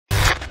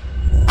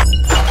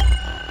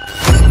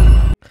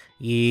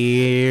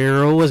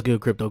Yeah, what's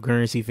good,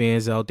 cryptocurrency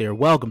fans out there?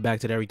 Welcome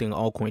back to the Everything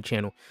Altcoin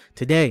channel.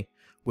 Today,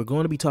 we're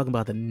going to be talking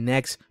about the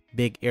next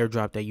big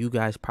airdrop that you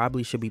guys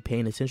probably should be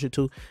paying attention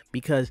to,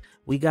 because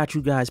we got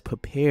you guys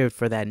prepared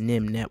for that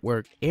NIM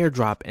network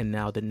airdrop. And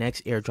now the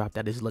next airdrop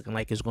that is looking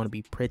like is going to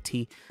be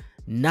pretty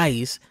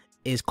nice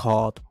is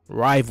called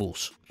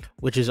RIVALZ,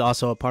 which is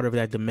also a part of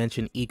that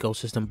Dimension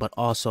ecosystem, but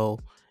also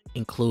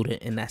included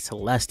in that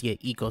Celestia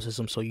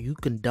ecosystem, so you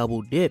can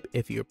double dip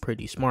if you're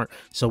pretty smart.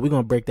 So we're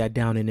gonna break that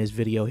down in this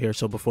video here.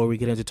 So before we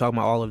get into talking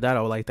about all of that,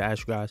 I would like to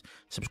ask you guys,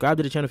 subscribe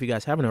to the channel if you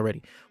guys haven't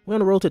already. We're on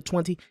the road to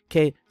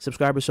 20k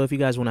subscribers, so if you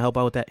guys want to help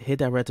out with that, hit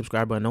that red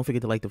subscribe button. Don't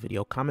forget to like the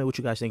video, comment what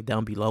you guys think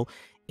down below,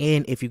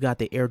 and if you got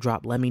the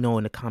airdrop, let me know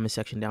in the comment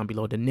section down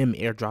below, the NIM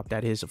airdrop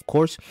that is, of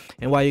course.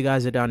 And while you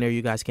guys are down there,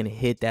 you guys can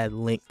hit that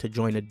link to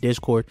join the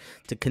Discord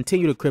to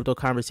continue the crypto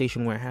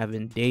conversation we're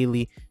having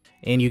daily.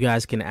 And you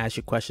guys can ask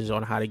your questions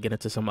on how to get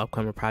into some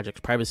upcoming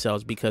projects, private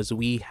sales, because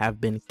we have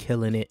been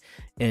killing it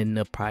in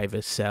the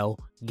private sale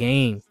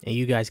game. And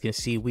you guys can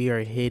see we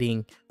are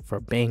hitting for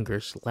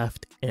bangers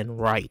left and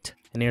right.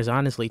 And there's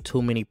honestly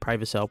too many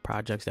private sale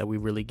projects that we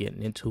really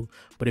getting into.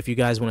 But if you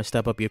guys want to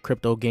step up your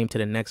crypto game to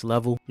the next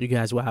level, you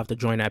guys will have to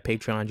join that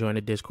Patreon, join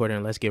the Discord,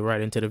 and let's get right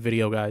into the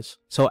video, guys.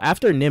 So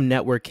after NIM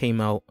Network came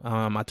out,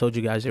 I told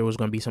you guys there was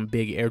going to be some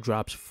big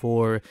airdrops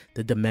for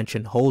the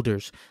Dimension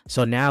holders.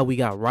 So now we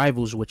got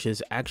RIVALZ, which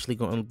is actually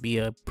going to be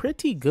a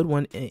pretty good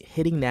one,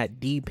 hitting that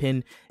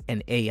Depin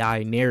and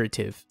AI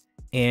narrative.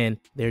 And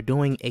they're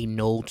doing a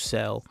node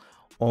sell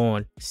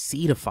on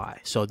Cetify.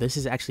 So this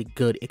is actually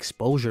good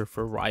exposure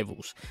for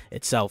RIVALZ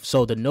itself.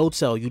 So the node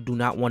sell you do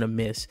not want to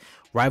miss.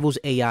 RIVALZ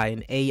AI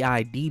and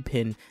AI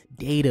Depin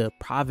data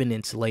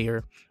provenance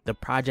layer. The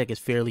project is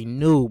fairly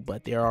new,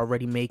 but they're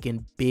already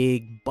making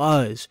big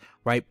buzz,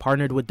 right?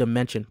 Partnered with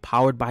Dimension,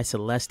 powered by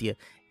Celestia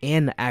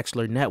and the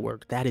Axler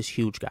network. That is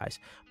huge, guys.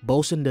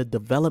 Boasting the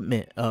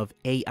development of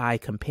AI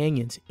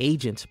companions,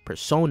 agents,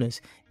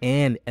 personas,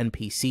 and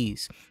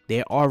NPCs.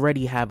 They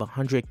already have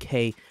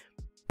 100k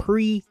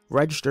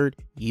pre-registered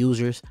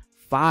users,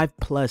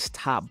 5+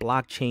 top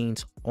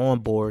blockchains on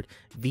board,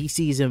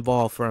 VCs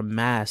involved from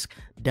Mask,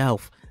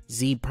 Delph,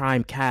 Z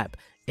Prime Cap,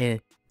 and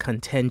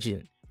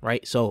Contingent,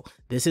 right? So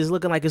this is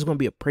looking like it's going to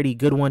be a pretty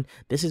good one.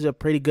 This is a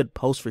pretty good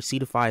post for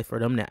Cetify for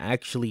them to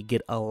actually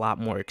get a lot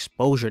more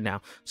exposure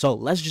now. So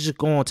let's just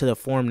go on to the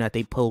forum that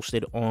they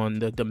posted on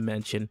the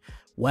Dimension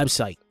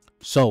website.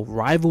 So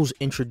RIVALZ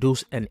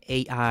introduced an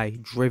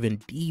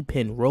AI-driven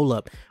Depin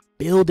rollup,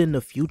 building the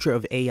future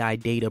of AI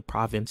data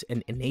province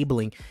and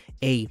enabling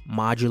a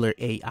modular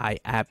AI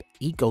app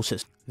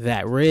ecosystem.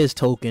 That RIZ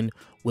token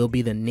will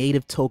be the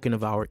native token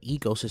of our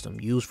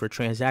ecosystem, used for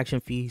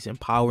transaction fees,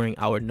 empowering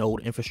our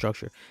node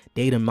infrastructure,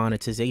 data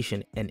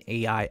monetization, and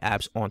AI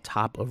apps on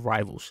top of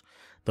RIVALZ.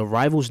 The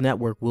RIVALZ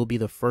network will be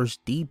the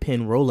first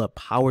Depin rollup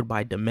powered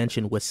by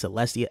Dimension with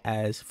Celestia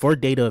as for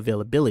data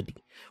availability,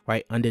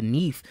 right,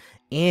 underneath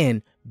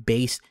and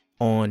based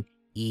on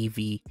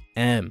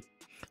EVM.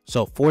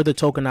 So for the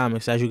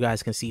tokenomics, as you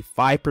guys can see,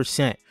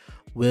 5%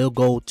 will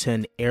go to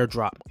an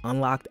airdrop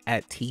unlocked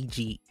at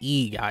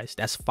TGE, guys.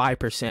 That's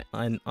 5%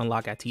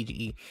 unlock at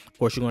TGE. Of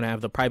course, you're going to have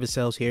the private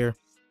sales here,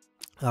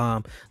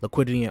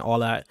 liquidity and all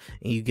that,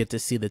 and you get to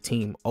see the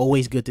team.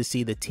 Always good to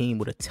see the team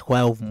with a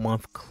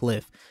 12-month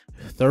cliff,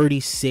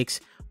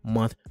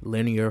 36-month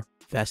linear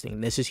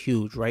vesting. This is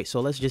huge, right? So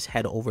let's just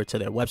head over to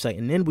their website,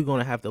 and then we're going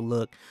to have to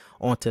look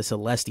onto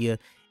Celestia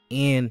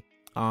and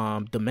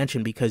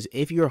Dimension, because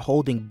if you're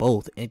holding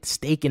both and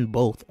staking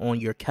both on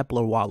your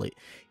Kepler wallet,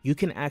 you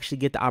can actually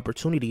get the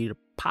opportunity to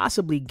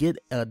possibly get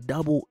a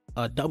double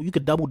you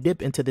could double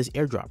dip into this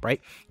airdrop, right?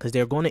 Because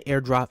they're going to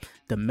airdrop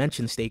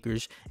Dimension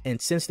stakers,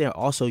 and since they're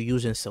also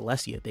using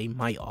Celestia, they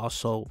might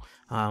also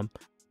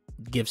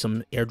give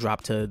some airdrop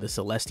to the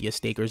Celestia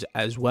stakers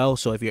as well.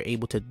 So if you're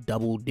able to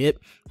double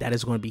dip, that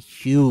is going to be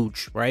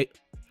huge, right?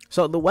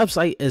 So the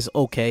website is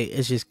okay.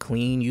 It's just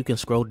clean. You can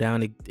scroll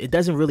down. It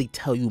doesn't really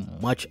tell you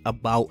much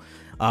about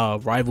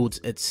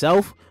RIVALZ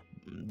itself.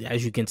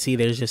 As you can see,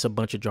 there's just a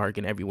bunch of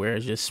jargon everywhere.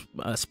 It's just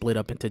split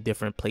up into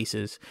different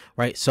places,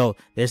 right? So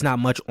there's not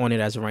much on it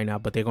as of right now,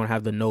 but they're going to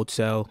have the node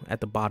sell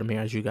at the bottom here.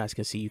 As you guys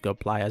can see, you can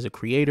apply as a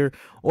creator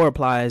or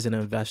apply as an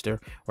investor,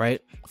 right,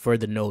 for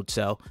the node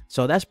sell.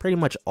 So that's pretty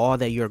much all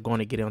that you're going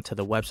to get onto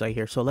the website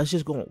here. So let's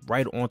just go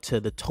right onto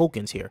the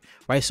tokens here,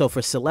 right? So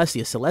for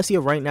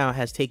Celestia right now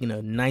has taken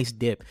a nice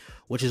dip,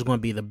 which is going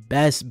to be the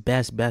best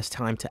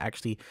time to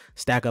actually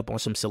stack up on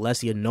some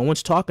Celestia. No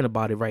one's talking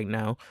about it right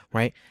now,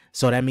 right?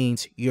 So that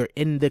means you're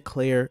in the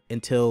clear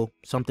until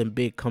something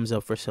big comes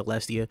up for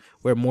Celestia,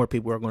 where more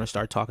people are going to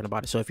start talking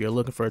about it. So if you're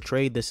looking for a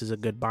trade, this is a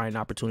good buying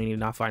opportunity,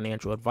 not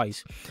financial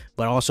advice.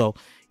 But also,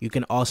 you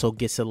can also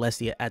get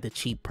Celestia at the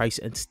cheap price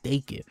and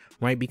stake it,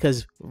 right?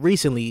 Because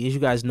recently, as you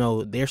guys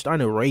know, they're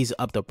starting to raise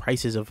up the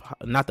prices of,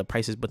 not the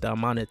prices, but the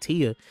amount of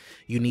TIA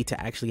you need to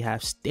actually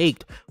have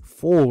staked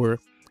for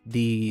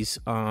these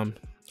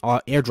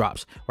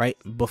airdrops, right?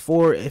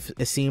 Before, if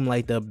it seemed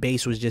like the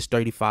base was just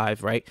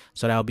 35, right?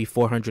 So that would be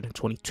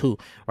 422,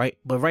 right?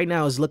 But right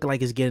now it's looking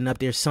like it's getting up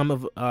there. Some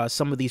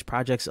of these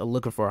projects are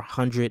looking for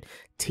 100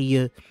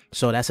 TIA,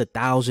 so that's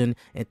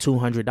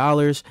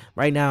 $1,200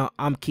 right now.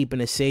 I'm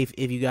keeping it safe.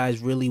 If you guys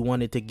really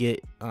wanted to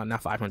get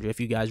not 500, if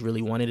you guys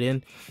really wanted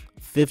in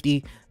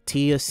 50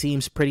 TIA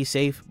seems pretty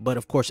safe, but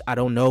of course I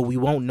don't know. We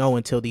won't know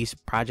until these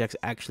projects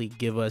actually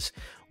give us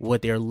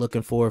what they're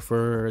looking for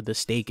the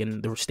stake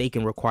and the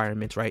staking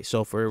requirements, right?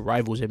 So for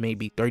Rivals, it may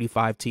be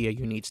 35 TIA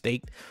you need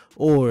staked,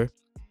 or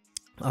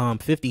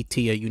 50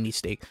 TIA you need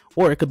stake,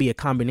 or it could be a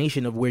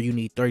combination of where you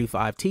need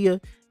 35 TIA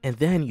and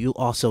then you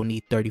also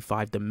need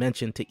 35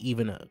 Dimension to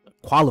even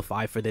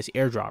qualify for this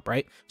airdrop,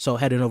 right? So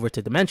heading over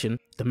to Dimension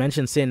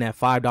sitting at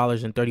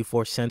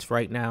 $5.34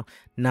 right now.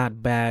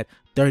 Not bad.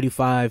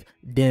 35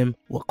 dim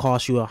will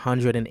cost you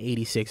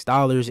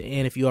 $186,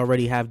 and if you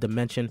already have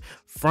Dimension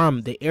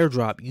from the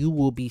airdrop, you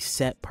will be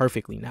set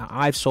perfectly. Now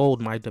I've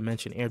sold my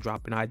Dimension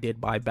airdrop and I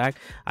did buy back.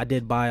 I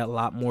did buy a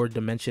lot more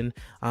Dimension.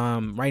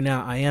 Right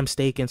now I am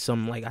staking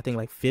some, like I think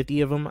like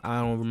 50 of them.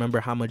 I don't remember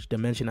how much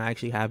Dimension I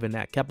actually have in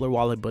that Kepler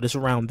wallet, but it's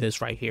around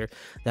this right here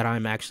that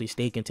I'm actually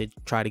staking to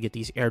try to get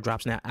these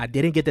airdrops. Now I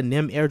didn't get the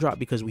NIM airdrop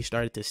because we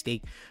started to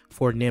stake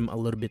for NIM a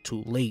little bit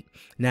too late.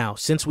 Now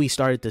since we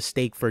started to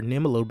stake for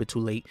NIM a little bit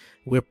too late,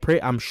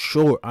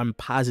 I'm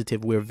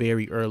positive we're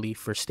very early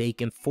for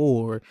staking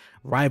for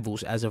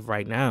Rivals as of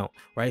right now,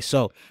 right?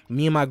 So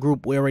me and my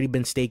group, we already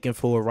been staking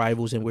for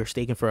Rivals, and we're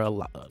staking for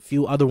a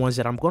few other ones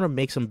that I'm going to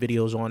make some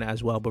videos on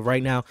as well. But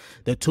right now,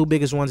 the two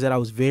biggest ones that I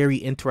was very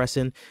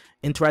interested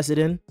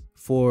in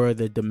for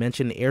the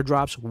Dimension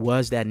airdrops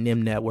was that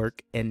NIM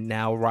network and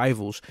now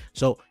Rivals.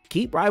 So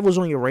keep Rivals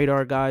on your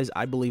radar, guys.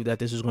 I believe that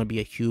this is going to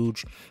be a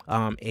huge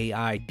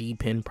AI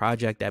Depin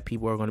project that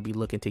people are going to be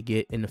looking to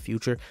get in the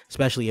future,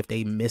 especially if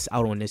they miss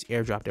out on this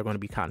airdrop. They're going to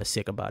be kind of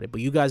sick about it.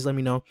 But you guys let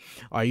me know,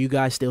 are you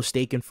guys still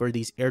staking for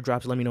these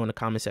airdrops? Let me know in the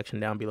comment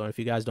section down below. And if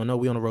you guys don't know,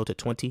 we on the road to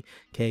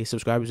 20K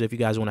subscribers. If you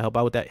guys want to help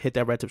out with that, hit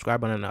that red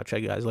subscribe button, and I'll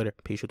check you guys later.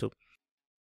 Peace, YouTube.